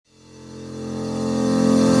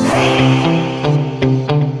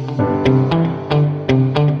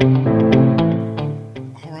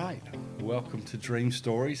Dream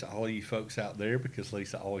Stories, all of you folks out there, because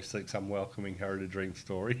Lisa always thinks I'm welcoming her to Dream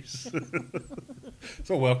Stories.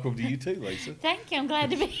 So welcome to you too, Lisa. Thank you. I'm glad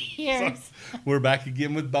to be here. So we're back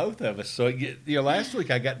again with both of us. So last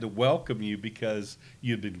week I got to welcome you because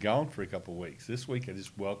you'd been gone for a couple of weeks. This week I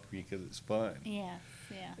just welcome you because it's fun. Yes,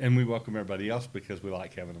 yeah. And we welcome everybody else because we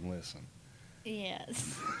like having them listen.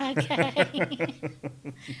 Yes. Okay.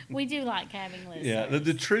 We do like having listeners. Yeah.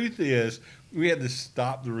 The truth is, we had to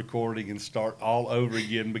stop the recording and start all over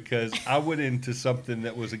again because I went into something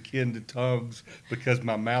that was akin to tongues because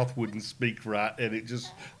my mouth wouldn't speak right, and it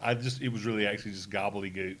was really actually just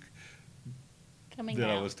gobbledygook Coming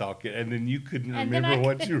that out. I was talking, and then you couldn't And remember then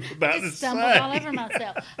what you were about to just stumbled say. all over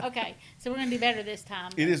myself. Okay, so we're going to do better this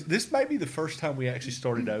time. This may be the first time we actually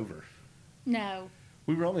started over. No.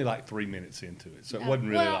 We were only like 3 minutes into it, so it wasn't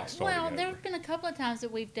really like starting Well, over. there have been a couple of times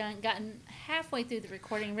that we've gotten halfway through the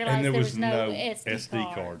recording and realized And there was no no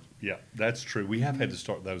SD card. Yeah, that's true. We have had to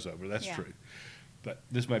start those over. That's Yeah. true. But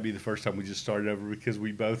this may be the first time we just started over because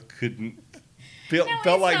we both couldn't No, felt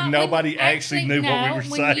it's like not. nobody When- actually knew what we were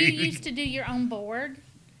when saying. you used to do your own board,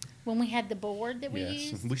 when we had the board that we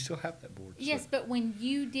Yes, used. we still have that board. so- Yes, but when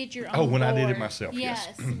you did your own Oh, when I did it board, myself, yes.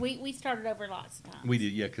 we started over lots of times. we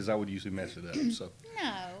did, yeah, because I would usually mess it up. So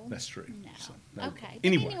No. that's true. No. So, Okay. But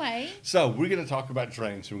Anyway, so we're going to talk about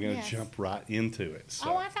dreams, and we're going to Yes. jump right into it.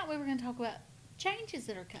 So. Oh, I thought we were going to talk about changes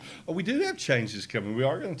that are coming. Oh, we do have changes coming. We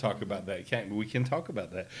are going to talk about that, can't we? We can talk about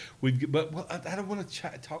that. I don't want to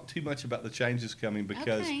talk too much about the changes coming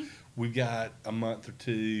because Okay. we've got a month or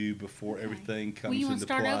two before everything comes Well, you into want to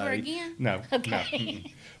start play. over again? No, Okay. no.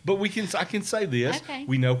 Mm-mm. But I can say this. Okay.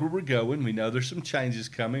 We know where we're going. We know there's some changes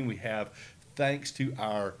coming. We have, thanks to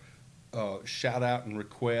our shout out and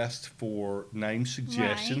request for name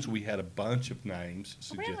suggestions. Right. We had a bunch of names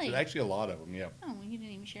suggested. Really? Actually, a lot of them. Yeah. Oh, you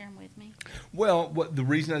didn't even share them with me. Well, the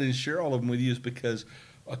reason I didn't share all of them with you is because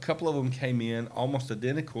a couple of them came in almost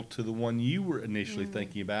identical to the one you were initially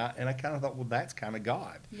thinking about, and I kind of thought, well, that's kind of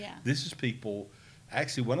God. Yeah. This is people.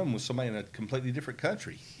 Actually, one of them was somebody in a completely different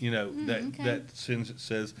country. okay. That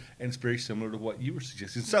says, and it's very similar to what you were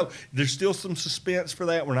suggesting. So there's still some suspense for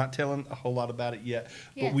that. We're not telling a whole lot about it yet,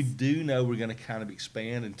 but we Yes. do know we're going to kind of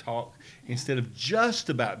expand and talk instead of just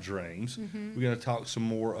about dreams. We're going to talk some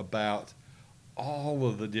more about all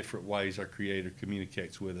of the different ways our Creator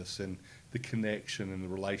communicates with us and the connection and the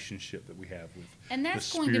relationship that we have with And that's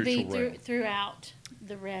the going to be spiritual realm. throughout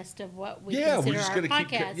the rest of what we Yeah, we're consider just our gonna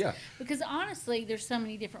keep podcast. yeah. Because honestly, there's so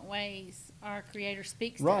many different ways our Creator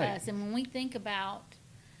speaks Right. to us. And when we think about,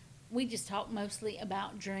 we just talk mostly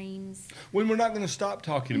about dreams. When we're not going to stop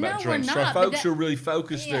talking about No, we're dreams. So not, our but folks who are really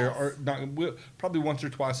focused there Yes. are not. We'll, probably once or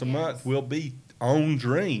twice a month Yes. we'll be on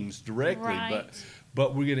dreams directly, Right.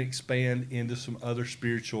 but we're going to expand into some other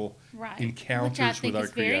spiritual Right. encounters Which I think with our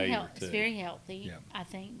is very Creator It's too. very healthy, Yeah. I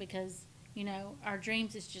think, because, our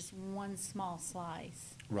dreams is just one small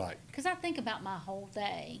slice. Right. Because I think about my whole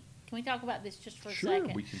day. Can we talk about this just for a Sure,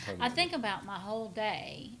 second? we can talk I about think about my whole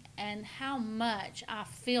day and how much I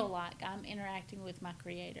feel like I'm interacting with my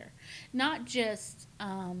Creator. Not just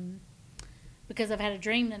because I've had a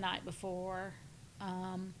dream the night before,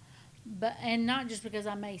 and not just because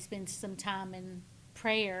I may spend some time in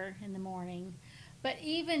prayer in the morning, but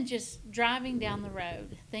even just driving down the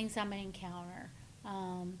road, things I may encounter,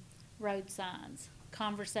 road signs,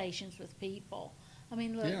 conversations with people. I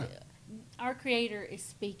mean, look, Yeah. our Creator is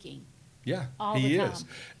speaking. Yeah, all he the is, time.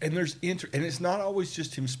 and and it's not always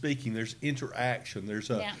just him speaking. There's interaction. There's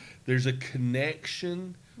a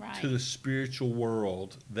connection Right. to the spiritual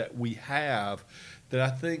world that we have that I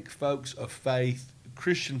think folks of faith,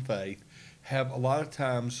 Christian faith, have a lot of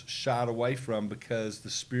times shied away from because the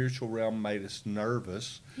spiritual realm made us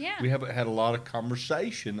nervous. Yeah. We haven't had a lot of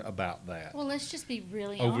conversation about that. Well, let's just be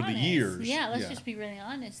really Over the honest. years, Yeah, let's yeah. just be really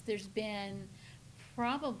honest. There's been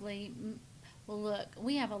probably, well, look,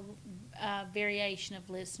 we have a variation of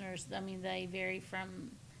listeners. I mean, they vary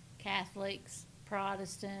from Catholics,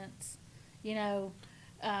 Protestants,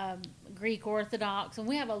 Greek Orthodox, and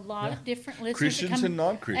we have a lot Yeah. of different listeners. Christians that come, and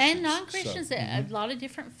non-Christians. And non-Christians, So, a lot of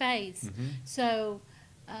different faiths. So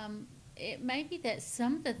it may be that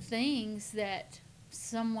some of the things that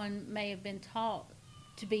someone may have been taught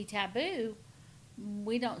to be taboo,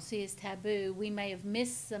 we don't see as taboo. We may have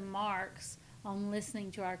missed some marks on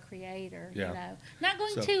listening to our Creator. Yeah. Not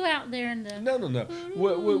going So- too out there in the. No.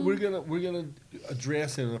 We're gonna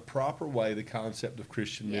address in a proper way the concept of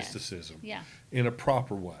Christian Yes. mysticism. Yeah. In a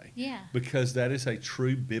proper way. Yeah. Because that is a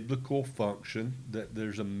true biblical function. That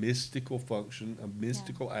there's a mystical function, a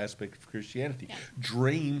mystical aspect of Christianity. Yeah.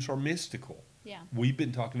 Dreams are mystical. Yeah. We've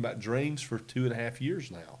been talking about dreams for 2.5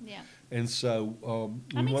 years now. Yeah. And so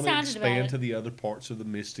I'm we want to excited about expand it. to the other parts of the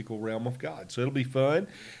mystical realm of God. So it'll be fun.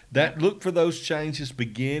 Look for those changes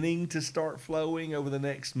beginning to start flowing over the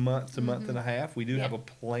next month to month and a half. We do Yeah. have a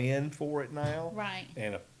plan for it now. Right.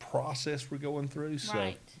 And a process we're going through. So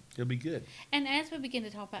Right. it'll be good. And as we begin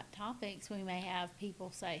to talk about topics, we may have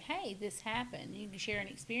people say, "Hey, this happened." You can share an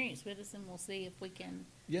experience with us, and we'll see if we can.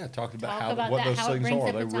 Yeah, talking about Talk about what that, those how it things brings are.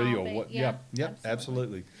 up They're a real. topic. Yep, Yeah,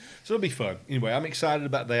 absolutely. So it'll be fun. Anyway, I'm excited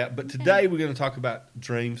about that. But today we're going to talk about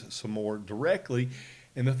dreams some more directly.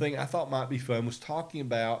 And the thing I thought might be fun was talking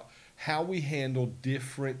about how we handle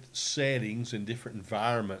different settings and different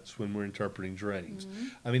environments when we're interpreting dreams.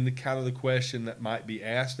 I mean, the question that might be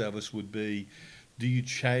asked of us would be, do you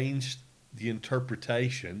change the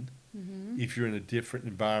interpretation if you're in a different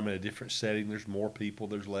environment, a different setting? There's more people,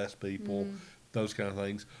 there's less people, those kind of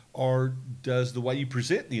things. Or does the way you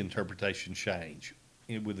present the interpretation change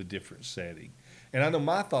with a different setting? And I know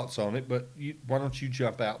my thoughts on it, but why don't you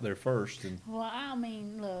jump out there first? And Well, I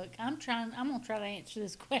mean, look, I'm gonna try to answer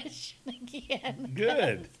this question again.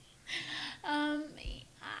 Good.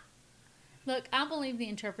 Look, I believe the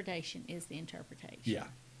interpretation is the interpretation. Yeah.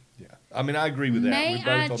 I mean, I agree with that. May We're both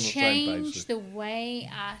I on the same page. change the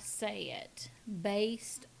way I say it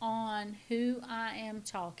based on who I am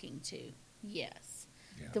talking to? Yes.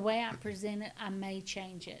 Yeah. The way I present it, I may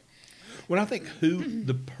change it. Well, I think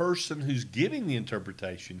the person who's giving the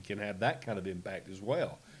interpretation can have that kind of impact as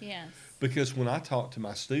well. Yes. Because when I talk to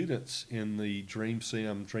my students in the Dream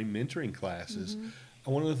mentoring classes,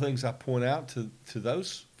 one of the things I point out to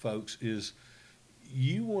those folks is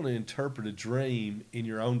you want to interpret a dream in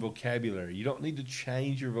your own vocabulary. You don't need to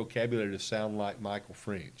change your vocabulary to sound like Michael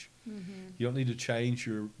French. You don't need to change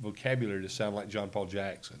your vocabulary to sound like John Paul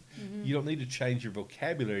Jackson. You don't need to change your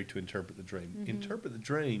vocabulary to interpret the dream. Interpret the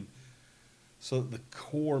dream so that the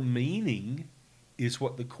core meaning is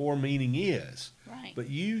what the core meaning is. Right. But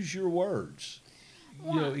use your words.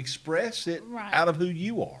 Well, express it right. out of who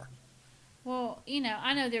you are. Well,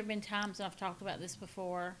 I know there have been times, and I've talked about this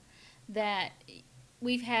before, that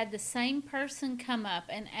we've had the same person come up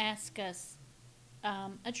and ask us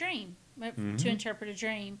a dream, to interpret a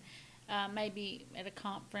dream, maybe at a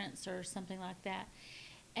conference or something like that.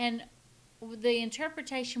 And the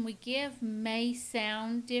interpretation we give may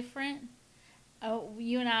sound different.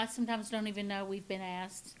 You and I sometimes don't even know we've been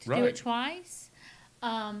asked to do Right. it twice.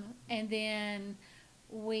 And then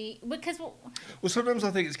because Well, sometimes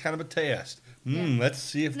I think it's kind of a test. Yeah. Let's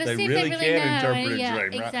see if Let's they see if they really really can know. interpret a Yeah,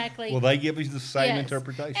 dream, right? exactly. Will they give you the same Yes.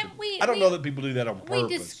 interpretation? And I don't know that people do that on we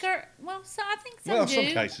purpose. discourage. Well, so I think some Well, do. some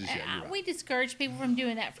cases, yeah, you're right. We discourage people from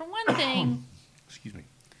doing that. For one thing, Excuse me.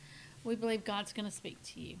 we believe God's going to speak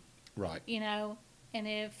to you. Right. And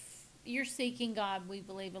if you're seeking God, we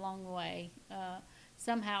believe along the way.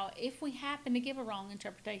 Somehow, if we happen to give a wrong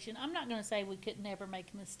interpretation, I'm not going to say we could never make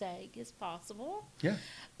a mistake. It's possible. Yeah.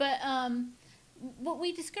 But what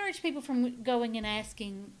we discourage people from going and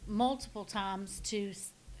asking multiple times to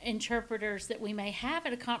interpreters that we may have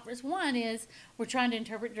at a conference. One is we're trying to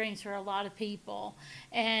interpret dreams for a lot of people,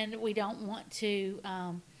 and we don't want to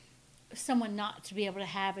someone not to be able to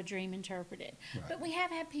have a dream interpreted. Right. But we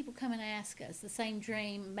have had people come and ask us the same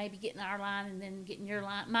dream, maybe getting our line and then getting your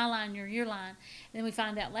line, my line, your line. And then we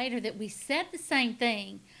find out later that we said the same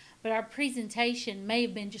thing, but our presentation may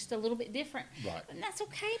have been just a little bit different. Right. And that's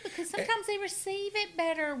okay, because sometimes they receive it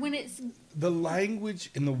better when it's The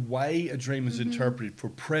language and the way a dream is interpreted for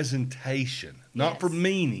presentation, not for Yes.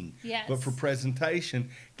 meaning, Yes. but for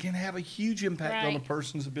presentation, can have a huge impact on a Right.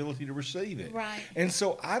 person's ability to receive it. Right. And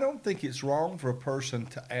so I don't think it's wrong for a person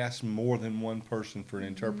to ask more than one person for an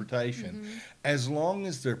interpretation, as long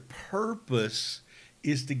as their purpose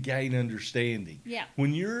is to gain understanding. Yeah.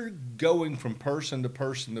 When you're going from person to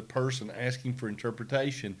person to person asking for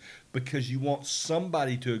interpretation because you want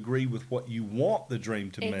somebody to agree with what you want the dream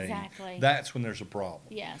to Exactly. mean, that's when there's a problem.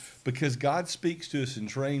 yes. Because God speaks to us in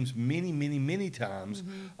dreams many, many, many times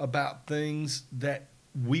about things that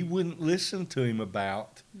we wouldn't listen to him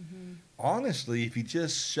about. Honestly, if he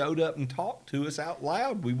just showed up and talked to us out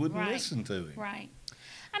loud, we wouldn't Right. listen to him. Right.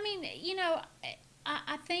 I mean,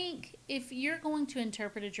 I think if you're going to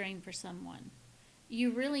interpret a dream for someone,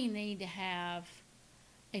 you really need to have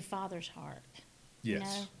a father's heart.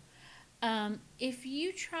 Yes. If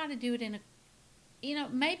you try to do it in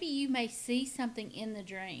maybe you may see something in the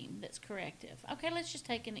dream that's corrective. Okay, let's just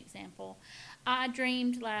take an example. I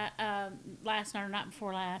dreamed last night or night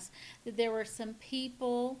before last that there were some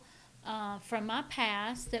people from my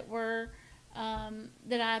past that were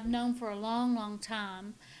that I've known for a long, long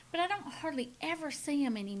time, but I don't hardly ever see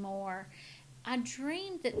them anymore. I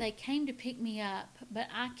dreamed that they came to pick me up, but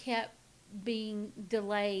I kept being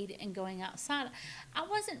delayed and going outside. I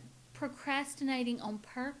wasn't procrastinating on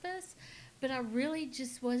purpose, but I really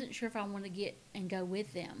just wasn't sure if I wanted to get and go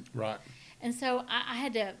with them. Right. And so I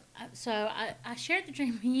had to, I shared the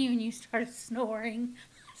dream with you and you started snoring.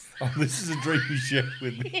 Oh, this is a dream you shared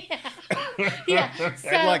with me. Yeah.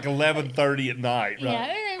 At like 11:30 at night, right?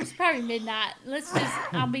 Yeah, it was probably midnight.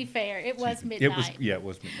 I'll be fair. It was midnight. It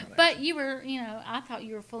was midnight. But you were, I thought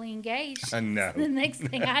you were fully engaged. I know. The next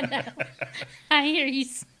thing I know, I hear you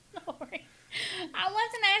snoring. I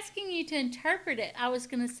wasn't asking you to interpret it. I was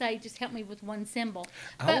going to say, just help me with one symbol.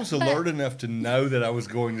 I was alert enough to know that I was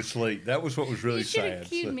going to sleep. That was what was really sad. You should have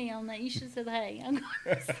cued me on that. You should have said, hey, I'm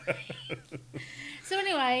going to sleep. So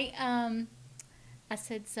anyway, I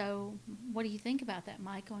said, so what do you think about that,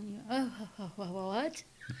 Michael? And you, what?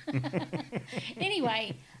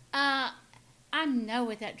 Anyway, I know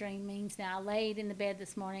what that dream means now. I laid in the bed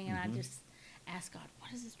this morning and I just asked God,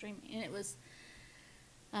 what does this dream mean? And it was,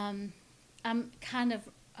 I'm kind of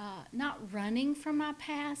not running from my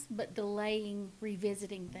past, but delaying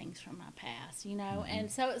revisiting things from my past, And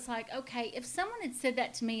so it's like, okay, if someone had said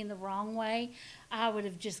that to me in the wrong way, I would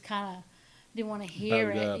have just kind of didn't want to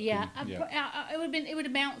hear it. Yeah, it would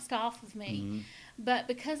have bounced off of me. But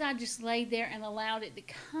because I just laid there and allowed it to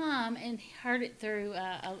come and heard it through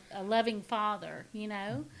a loving Father,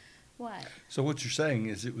 What? So what you're saying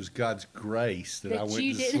is it was God's grace that I went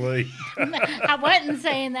to didn't. sleep. I wasn't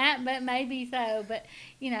saying that, but maybe so. But,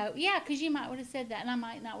 because you might would have said that, and I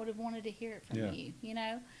might not would have wanted to hear it from you,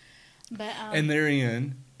 But and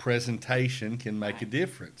therein, presentation can make a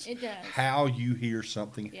difference. It does. How you hear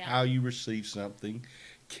something, how you receive something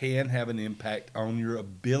can have an impact on your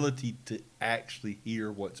ability to actually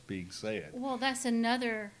hear what's being said. Well, that's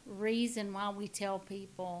another reason why we tell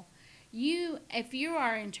people, if you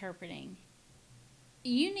are interpreting,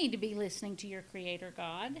 you need to be listening to your Creator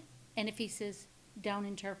God. And if He says, don't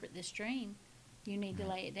interpret this dream, you need to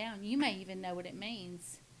lay it down. You may even know what it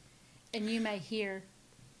means. And you may hear,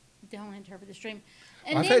 don't interpret this dream.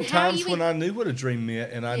 And I've had times when I knew what a dream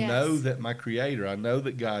meant, and I know that my Creator, I know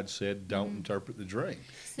that God said, don't interpret the dream.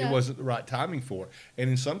 So, it wasn't the right timing for it. And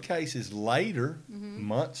in some cases later,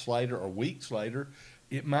 months later or weeks later,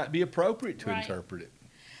 it might be appropriate to interpret it.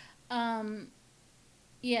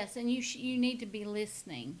 Yes, and you need to be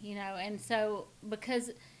listening, and so because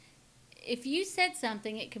if you said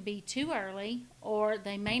something, it could be too early, or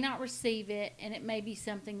they may not receive it, and it may be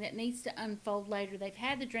something that needs to unfold later. They've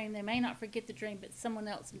had the dream, they may not forget the dream, but someone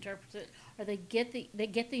else interprets it, or they get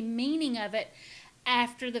the meaning of it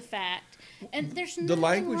after the fact. And there's nothing the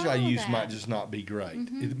language wrong I with use that. might just not be great.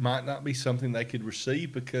 It might not be something they could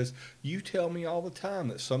receive, because you tell me all the time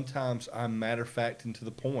that sometimes I'm matter of fact and to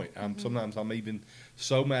the point. Sometimes I'm even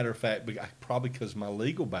so matter of fact, probably because of my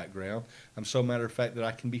legal background, I'm so matter of fact that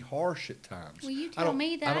I can be harsh at times. Well, you tell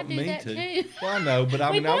me that I do that too. Well, I know, but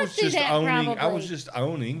I We mean, I both was do just that, owning. I probably. was just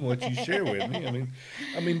owning what you share with me.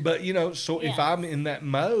 I mean, but so if Yes. I'm in that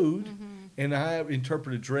mode and I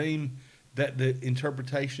interpret a dream that the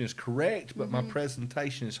interpretation is correct, but my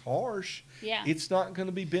presentation is harsh, it's not going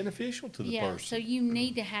to be beneficial to the person. So you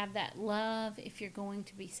need to have that love if you're going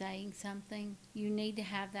to be saying something. You need to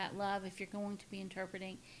have that love if you're going to be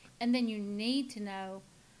interpreting. And then you need to know,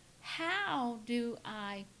 how do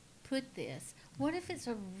I put this? What if it's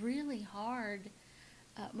a really hard,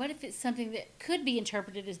 what if it's something that could be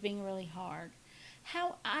interpreted as being really hard?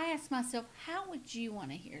 I ask myself, how would you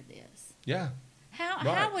want to hear this? Yeah.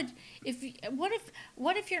 How would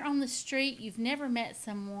what if you're on the street, you've never met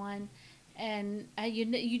someone, and you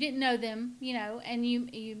didn't know them, and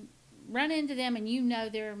you run into them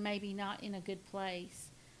and they're maybe not in a good place.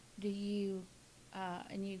 Do you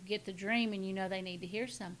and you get the dream and they need to hear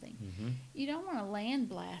something. You don't want to land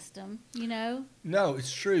blast them, No,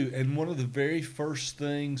 it's true. And one of the very first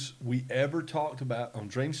things we ever talked about on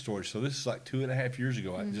Dream Stories, so this is like 2.5 years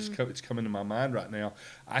ago, it's coming to my mind right now.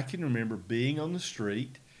 I can remember being on the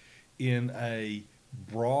street in a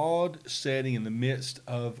broad setting in the midst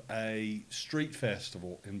of a street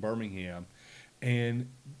festival in Birmingham and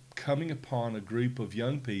coming upon a group of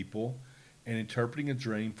young people and interpreting a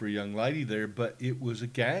dream for a young lady there, but it was a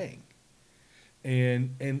gang.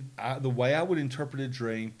 And the way I would interpret a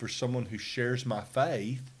dream for someone who shares my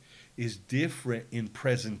faith is different in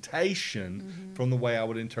presentation Mm-hmm. from the way I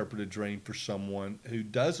would interpret a dream for someone who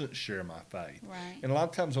doesn't share my faith. Right. And a lot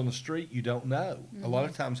of times on the street, you don't know. A lot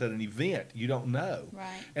of times at an event, you don't know.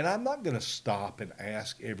 Right. And I'm not going to stop and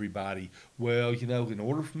ask everybody, well, you know, in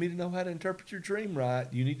order for me to know how to interpret your dream right,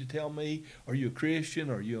 you need to tell me, are you a Christian?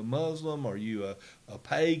 Are you a Muslim? Are you a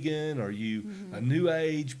pagan? Are you a New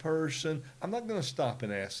Age person? I'm not going to stop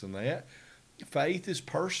and ask them that. Faith is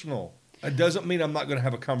personal. It doesn't mean I'm not going to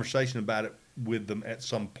have a conversation about it with them at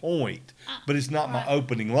some point, but it's not my Right.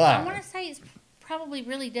 opening I line. want to say it's probably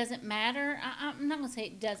really doesn't matter. I'm not going to say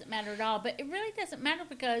it doesn't matter at all, but it really doesn't matter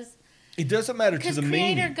because It doesn't matter to the Creator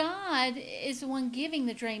meaning. God is the one giving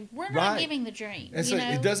the dream. We're not Right. giving the dream. And you so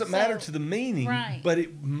know? it doesn't matter So- to the meaning, Right. but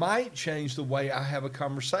it might change the way I have a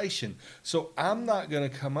conversation. So I'm not going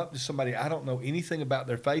to come up to somebody, I don't know anything about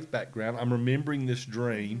their faith background. I'm remembering this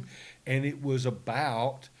dream, and it was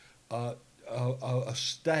about a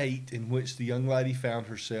state in which the young lady found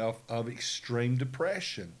herself of extreme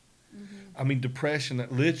depression. I mean, depression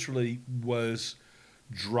that literally was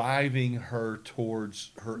driving her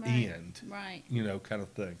towards her Right. end, Right. you know, kind of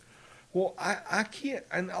thing. Well, I can't,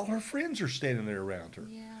 and all her friends are standing there around her.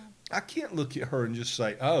 Yeah. I can't look at her and just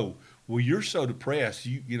say, "Oh, well, you're so depressed.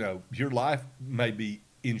 You know, your life may be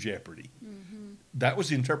in jeopardy." That was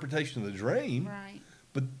the interpretation of the dream, Right.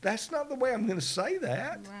 but that's not the way I'm going to say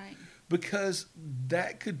that, Right. because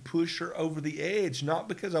that could push her over the edge. Not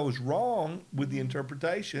because I was wrong with the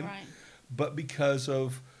interpretation, Right. but because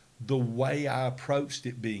of the way I approached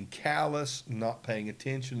it, being callous, not paying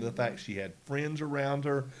attention to the fact she had friends around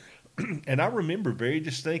her. And I remember very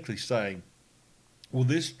distinctly saying, well,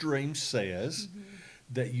 this dream says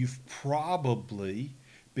that you've probably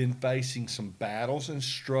been facing some battles and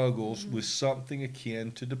struggles with something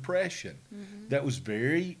akin to depression. That was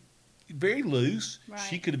very, very loose. She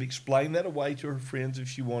Right. could have explained that away to her friends if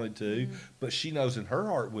she wanted to, but she knows in her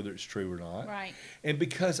heart whether it's true or not. Right. And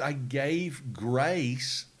because I gave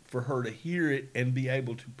grace for her to hear it and be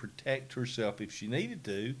able to protect herself if she needed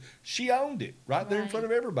to, she owned it right there in Right. front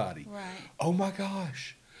of everybody. Right. Oh my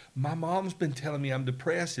gosh, my mom's been telling me I'm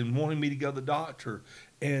depressed and wanting me to go to the doctor,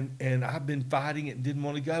 and I've been fighting it and didn't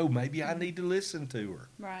want to go. Maybe I need to listen to her.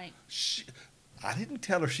 Right. I didn't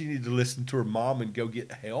tell her she needed to listen to her mom and go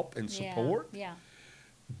get help and support. Yeah.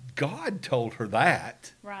 God told her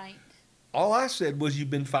that. Right. All I said was, you've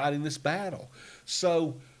been fighting this battle.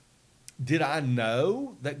 So did I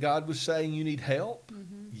know that God was saying you need help?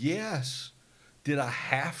 Yes. Did I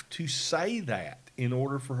have to say that in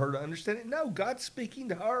order for her to understand it? No, God's speaking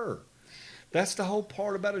to her. That's the whole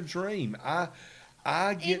part about a dream. I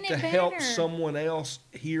get Isn't to it help better? someone else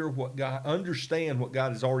hear what God, understand what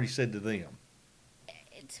God has already said to them.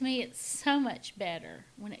 To me, it's so much better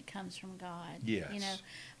when it comes from God. Yes. You know,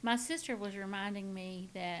 my sister was reminding me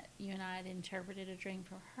that you and I had interpreted a dream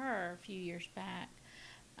for her a few years back.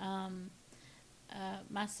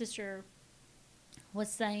 My sister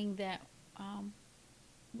was saying that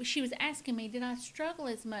she was asking me, did I struggle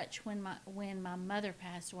as much when my mother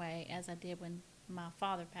passed away as I did when my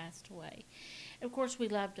father passed away? Of course, we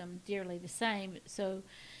loved them dearly the same. So,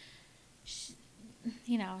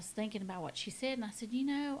 I was thinking about what she said, and I said,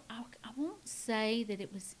 I won't say that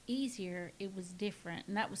it was easier. It was different.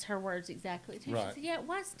 And that was her words exactly, too. Right. She said, yeah, it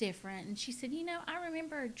was different. And she said, I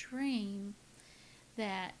remember a dream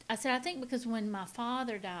that, I said, I think because when my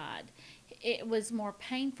father died, it was more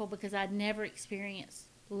painful because I'd never experienced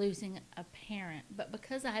losing a parent. But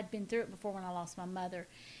because I had been through it before when I lost my mother,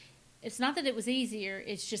 it's not that it was easier.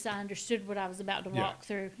 It's just I understood what I was about to walk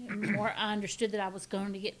through. More, I understood that I was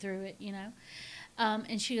going to get through it,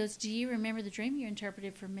 And she goes, do you remember the dream you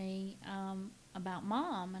interpreted for me about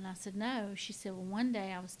Mom? And I said, no. She said, well, one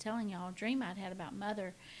day I was telling y'all a dream I'd had about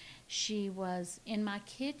Mother. She was in my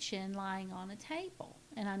kitchen lying on a table,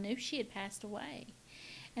 and I knew she had passed away.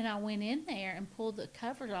 And I went in there and pulled the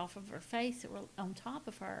covers off of her face that were on top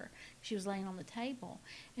of her. She was laying on the table,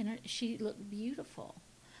 and she looked beautiful.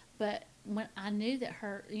 But when I knew that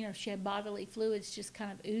her, she had bodily fluids just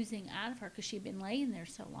kind of oozing out of her because she'd been laying there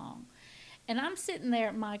so long. And I'm sitting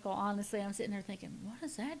there, Michael, honestly, I'm sitting there thinking, what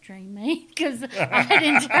does that dream mean? Because I had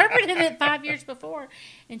interpreted it 5 years before.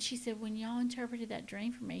 And she said, when y'all interpreted that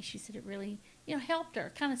dream for me, she said it really, helped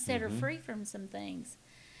her, kind of set her free from some things.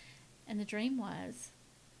 And the dream was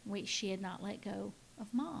she had not let go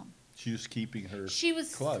of Mom. She was keeping her She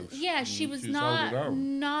was close. Yeah, she was holding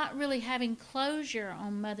on. not really having closure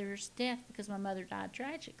on Mother's death because my mother died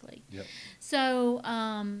tragically. Yep. So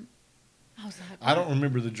I was like, I don't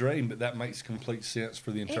remember the dream, but that makes complete sense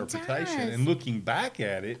for the interpretation. does. And looking back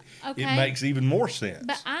at it, it Okay. makes even more sense.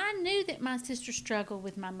 But I knew that my sister struggled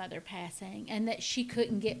with my mother passing and that she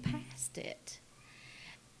couldn't get past it.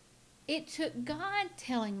 It took God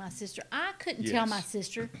telling my sister. I couldn't tell Yes. my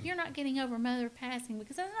sister, you're not getting over mother passing,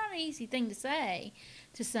 because that's not an easy thing to say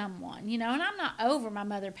to someone, you know. And I'm not over my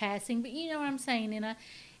mother passing, but you know what I'm saying,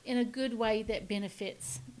 in a good way that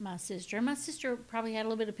benefits my sister. And my sister probably had a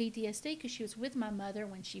little bit of PTSD because she was with my mother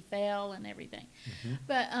when she fell and everything. Mm-hmm.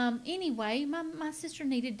 But anyway, my sister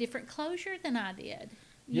needed different closure than I did.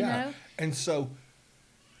 You Yeah. know? And so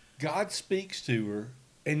God speaks to her,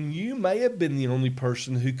 and you may have been the only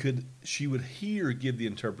person she would hear give the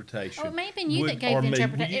interpretation. Oh, it may have been you that Would- gave or the me.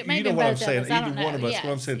 interpretation. It may You have know been what I'm both of saying? us. I Either don't one know. of us. What I'm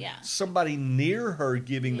Yes, saying, yeah. somebody near her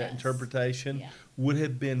giving that Yes. interpretation Yeah. would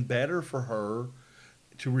have been better for her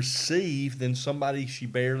to receive than somebody she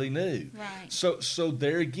barely knew. Right. So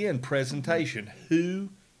there again, presentation. Who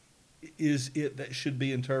is it that should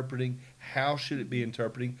be interpreting? How should it be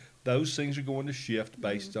interpreting? Those things are going to shift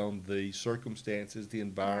based on the circumstances, the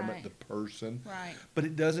environment, Right. the person. Right. But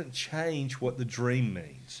it doesn't change what the dream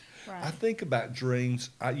means. Right. I think about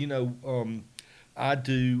dreams. I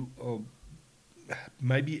do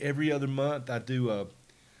maybe every other month. I do a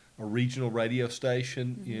regional radio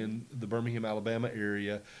station in the Birmingham, Alabama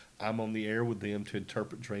area. I'm on the air with them to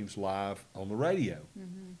interpret dreams live on the radio.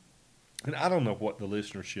 And I don't know what the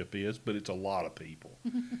listenership is, but it's a lot of people.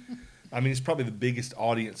 I mean, it's probably the biggest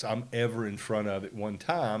audience I'm ever in front of at one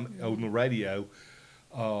time on the radio.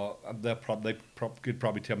 They could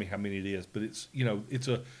probably tell me how many it is, but it's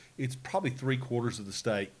it's probably 3/4 of the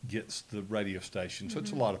state gets the radio station, so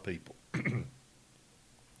it's a lot of people.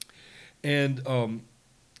 And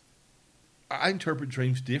I interpret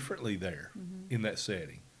dreams differently there in that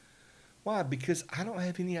setting. Why? Because I don't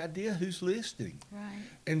have any idea who's listening. Right.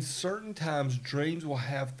 And certain times dreams will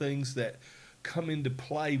have things that come into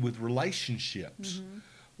play with relationships.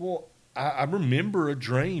 Well, I remember a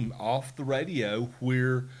dream off the radio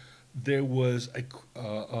where there was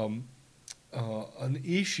an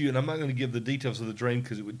issue, and I'm not going to give the details of the dream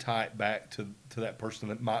because it would tie it back to that person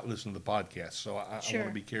that might listen to the podcast. So I want Sure.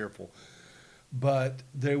 to be careful. But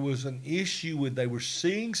there was an issue with they were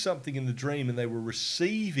seeing something in the dream and they were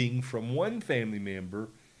receiving from one family member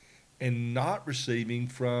and not receiving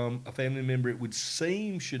from a family member it would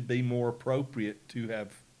seem should be more appropriate to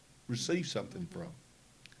have received something from.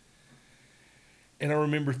 And I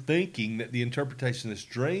remember thinking that the interpretation of this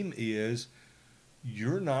dream is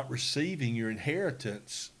you're not receiving your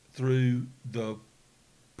inheritance through the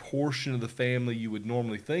portion of the family you would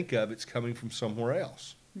normally think of. It's coming from somewhere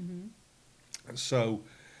else. So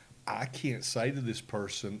I can't say to this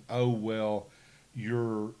person, oh, well,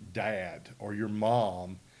 your dad or your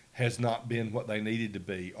mom has not been what they needed to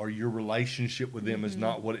be, or your relationship with them is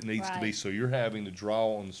not what it needs to be. Right. So you're having to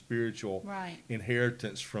draw on the spiritual Right.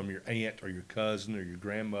 inheritance from your aunt or your cousin or your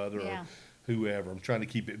grandmother Yeah. or whoever. I'm trying to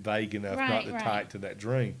keep it vague enough not Right, to right. tie it to that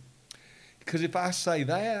dream. Because if I say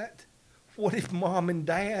that, what if mom and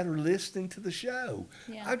dad are listening to the show?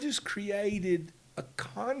 Yeah. I've just created a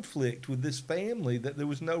conflict with this family that there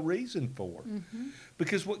was no reason for.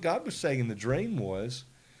 Because what God was saying in the dream was,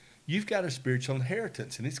 you've got a spiritual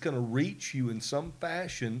inheritance and it's going to reach you in some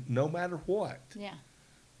fashion no matter what. Yeah.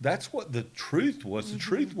 That's what the truth was. The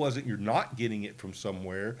truth wasn't you're not getting it from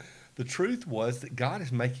somewhere. The truth was that God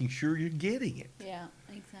is making sure you're getting it. Yeah.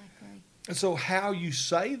 Exactly. And so how you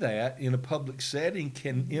say that in a public setting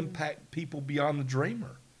can impact people beyond the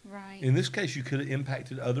dreamer. Right. In this case, you could have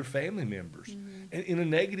impacted other family members in a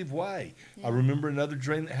negative way. Yeah. I remember another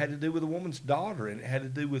dream that had to do with a woman's daughter, and it had to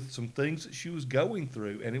do with some things that she was going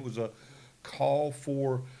through. And it was a call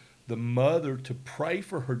for the mother to pray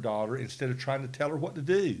for her daughter instead of trying to tell her what to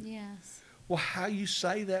do. Yes. Well, how you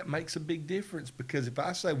say that makes a big difference, because if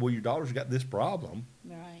I say, well, your daughter's got this problem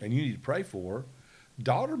Right. and you need to pray for her,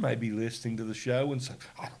 daughter may be listening to the show and say,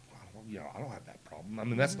 I don't have that problem. I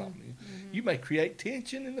mean, that's not me. You may create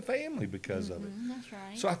tension in the family because of it. That's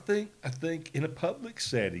right. So I think in a public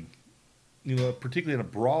setting, particularly in a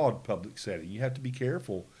broad public setting, you have to be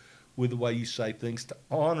careful with the way you say things to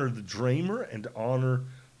honor the dreamer and to honor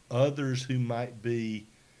others who might be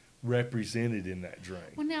represented in that dream.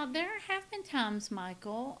 Well, now there have been times,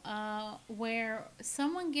 Michael, where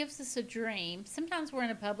someone gives us a dream. Sometimes we're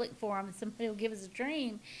in a public forum and somebody will give us a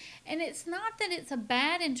dream, and it's not that it's a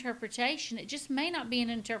bad interpretation. It just may not be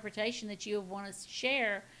an interpretation that you would want us to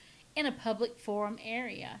share in a public forum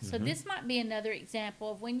area. So this might be another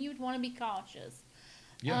example of when you would want to be cautious.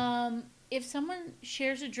 Yeah. If someone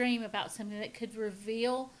shares a dream about something that could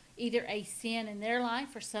reveal either a sin in their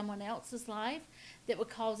life or someone else's life, that would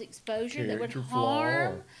cause exposure, that would Character flaw.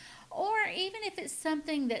 harm, or even if it's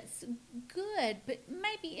something that's good but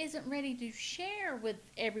maybe isn't ready to share with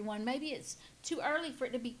everyone. Maybe it's too early for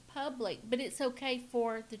it to be public, but it's okay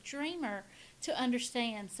for the dreamer to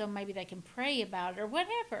understand, so maybe they can pray about it or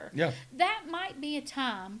whatever. Yeah. That might be a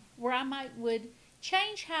time where I would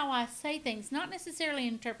change how I say things, not necessarily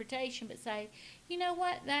interpretation, but say, you know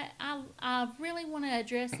what, that I really want to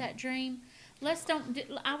address that dream.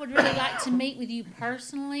 I would really like to meet with you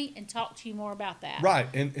personally and talk to you more about that. Right,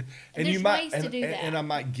 and there's you might ways to do that. and I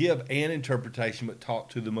might give an interpretation, but talk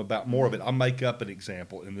to them about more of it. I'll make up an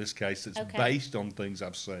example in this case that's Okay. based on things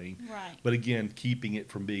I've seen, Right. but again, keeping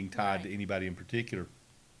it from being tied to Right. anybody in particular.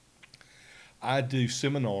 I do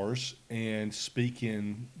seminars and speak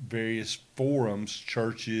in various forums,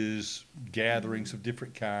 churches, gatherings of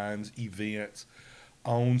different kinds, events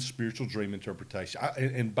on spiritual dream interpretation.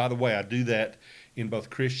 And by the way, I do that in both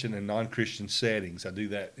Christian and non-Christian settings. I do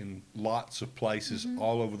that in lots of places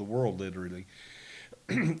all over the world, literally.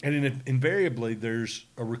 And invariably, there's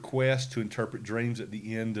a request to interpret dreams at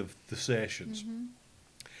the end of the sessions.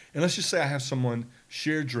 And let's just say I have someone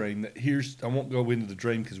share a dream that I won't go into the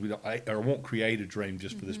dream because I won't create a dream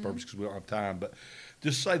just for this purpose because we don't have time, but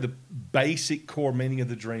just say the basic core meaning of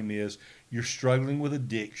the dream is you're struggling with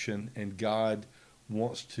addiction and God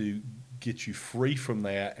wants to get you free from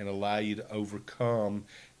that and allow you to overcome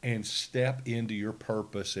and step into your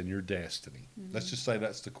purpose and your destiny. Let's just say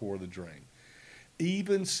that's the core of the dream.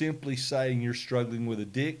 Even simply saying you're struggling with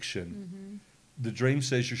addiction, the dream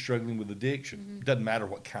says you're struggling with addiction. Doesn't matter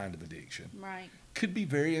what kind of addiction. Right. Could be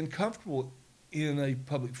very uncomfortable in a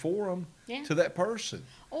public forum Yeah. to that person.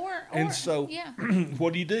 Or So yeah.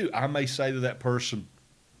 what do? I may say to that person,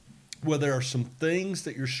 well, there are some things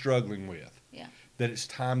that you're struggling with Yeah. that it's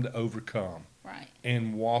time to overcome Right.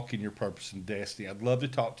 and walk in your purpose and destiny. I'd love to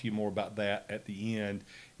talk to you more about that at the end.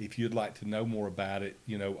 If you'd like to know more about it,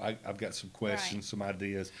 I've got some questions, Right. some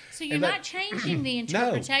ideas. So you're And not changing the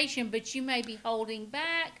No. interpretation, but you may be holding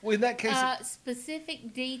back Well, in that case,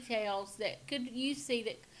 specific details that you see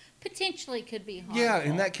that potentially could be harmful. yeah,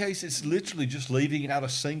 in that case, it's literally just leaving out a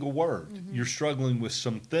single word. You're struggling with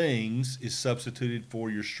some things is substituted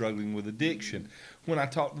for you're struggling with addiction. When I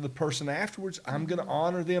talk to the person afterwards, I'm going to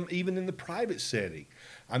honor them even in the private setting.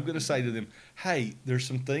 I'm going to say to them, hey, there's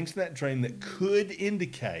some things in that dream that could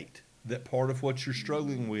indicate that part of what you're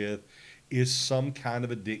struggling with is some kind of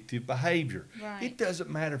addictive behavior. Right. It doesn't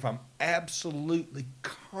matter if I'm absolutely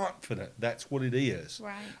confident that's what it is.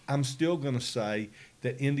 Right. I'm still going to say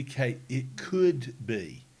that indicate it could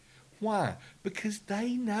be. Why? Because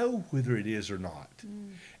they know whether it is or not.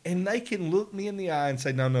 And they can look me in the eye and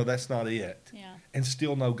say, no, that's not it. Yeah. And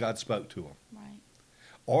still know God spoke to them. Right.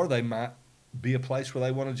 Or they might be a place where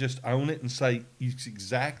they want to just own it and say, it's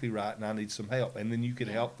exactly right and I need some help. And then you can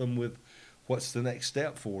help them with what's the next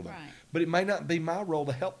step for them. Right. But it may not be my role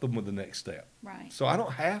to help them with the next step. Right. So I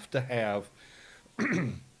don't have to have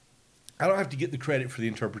I don't have to get the credit for the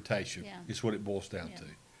interpretation. Yeah. Is what it boils down Yeah. to.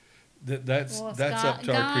 That's Well, it's up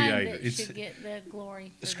to our God Creator. that should get the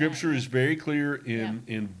glory. For Scripture that. is very clear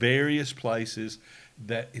in various places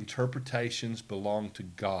that interpretations belong to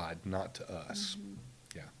God, not to us.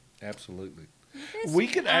 Yeah, absolutely. We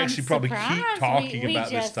could I'm actually probably keep surprised talking we about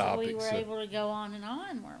this just- topic. We were so- able to go on and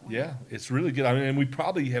on, weren't we? Yeah, it's really good. I mean, and we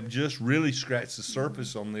probably have just really scratched the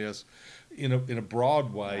surface on this in a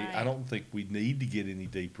broad way. I Right. don't think we need to get any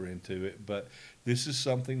deeper into it, but this is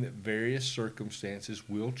something that various circumstances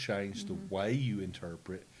will change the way you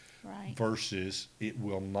interpret Right. versus it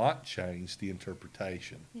will not change the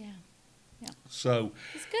interpretation. Yeah. So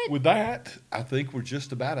It's good. with that, I think we're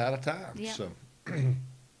just about out of time. Yeah. So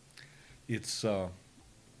it's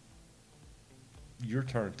your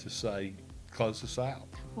turn to close us out.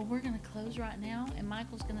 Well, we're going to close right now, and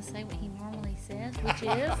Michael's going to say what he normally says, which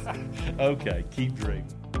is. Okay, keep dreaming.